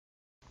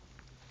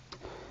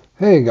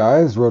Hey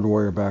guys, Road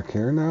Warrior back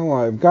here. Now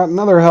I've got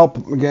another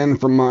help again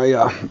from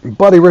my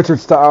buddy Richard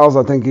Stiles.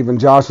 I think even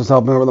Josh was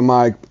helping over the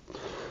mic.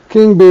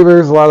 King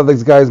Beavers, a lot of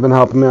these guys have been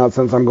helping me out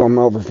since I'm going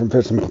over from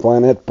Fishing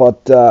Planet.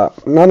 But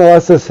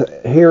nonetheless, this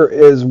here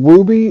is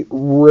Ruby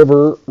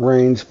River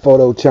Range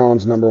Photo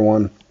Challenge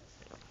 #1.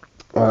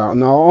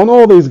 Now, on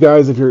all these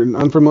guys, if you're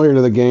unfamiliar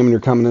to the game and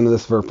you're coming into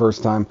this for the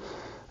first time,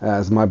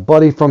 as my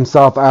buddy from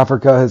South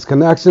Africa, his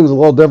connection's a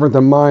little different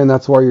than mine.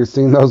 That's why you're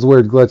seeing those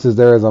weird glitches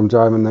there as I'm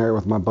driving there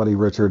with my buddy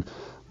Richard.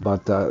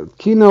 But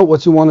keynote,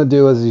 what you want to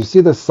do is you see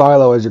the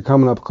silo as you're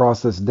coming up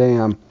across this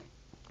dam.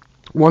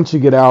 Once you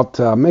get out,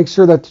 make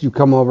sure that you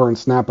come over and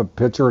snap a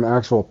picture, an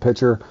actual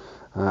picture,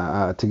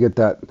 to get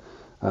that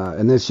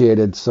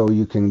initiated, so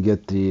you can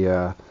get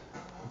the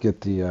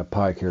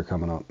pike here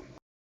coming up.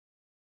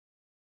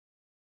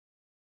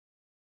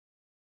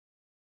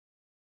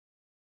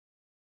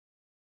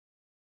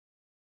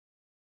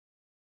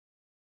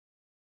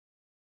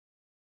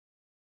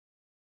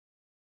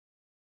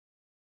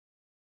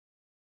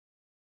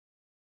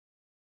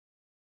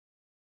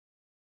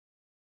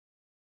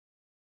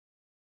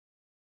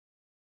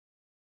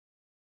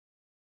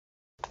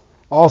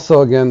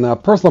 Also, again,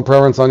 personal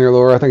preference on your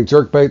lure. I think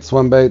jerkbait,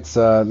 swim baits,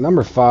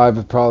 #5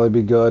 would probably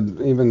be good.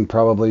 Even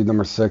probably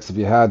 #6 if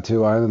you had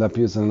to. I ended up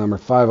using the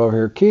 #5 over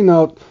here.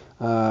 Keynote,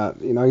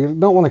 you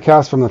don't want to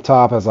cast from the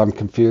top, as I'm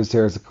confused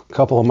here. As a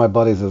couple of my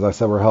buddies, as I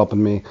said, were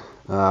helping me.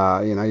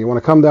 You want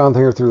to come down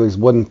here through these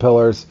wooden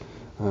pillars,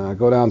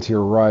 go down to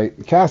your right,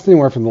 cast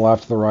anywhere from the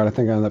left to the right. I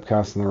think I ended up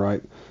casting the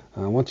right.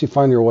 Once you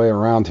find your way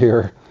around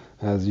here,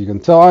 as you can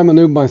tell, I'm a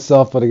noob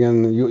myself, but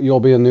again, you'll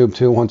be a noob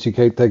too once you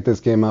take this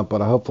game up. But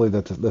hopefully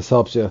this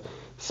helps you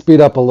speed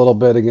up a little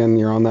bit. Again,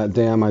 you're on that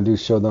dam. I do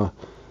show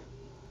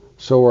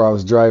where I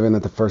was driving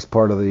at the first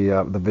part of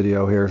the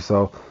video here.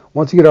 So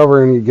once you get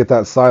over and you get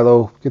that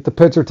silo, get the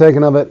picture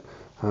taken of it.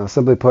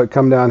 Simply put,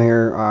 come down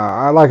here.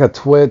 I like a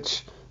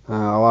twitch. A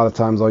lot of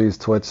times I'll use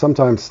twitch.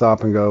 Sometimes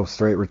stop and go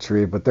straight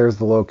retrieve. But there's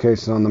the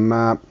location on the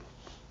map.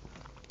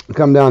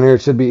 Come down here.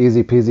 It should be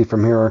easy peasy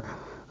from here.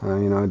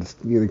 Just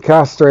either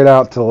cast straight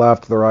out to the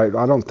left, to the right.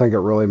 I don't think it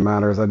really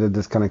matters. I did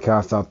just kind of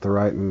cast out to the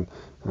right, and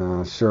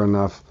sure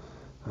enough,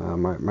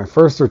 my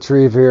first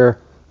retrieve here,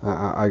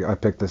 I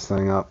picked this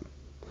thing up.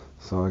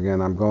 So again,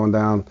 I'm going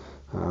down,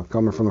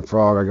 coming from the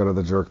frog. I go to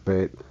the jerk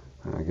bait.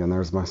 Again,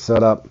 there's my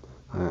setup.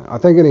 I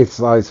think any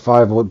size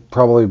 5 would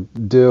probably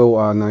do.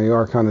 Now you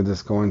are kind of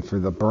just going for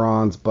the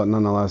bronze, but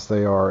nonetheless,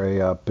 they are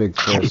a big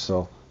fish.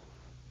 So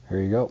here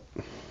you go.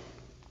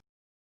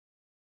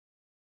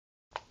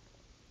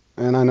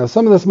 And I know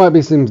some of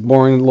this seems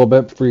boring a little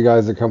bit for you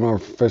guys that come over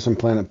from Fishing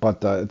Planet,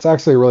 but it's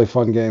actually a really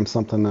fun game,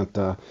 something that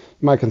you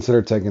might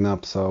consider taking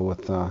up. So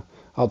without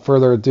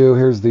further ado,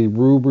 here's the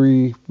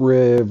Ruby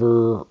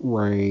River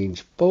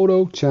Range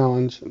Photo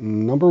Challenge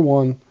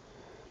 #1.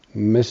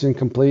 Mission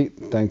complete.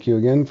 Thank you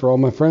again for all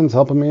my friends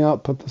helping me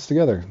out put this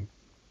together.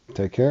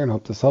 Take care and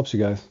hope this helps you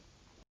guys.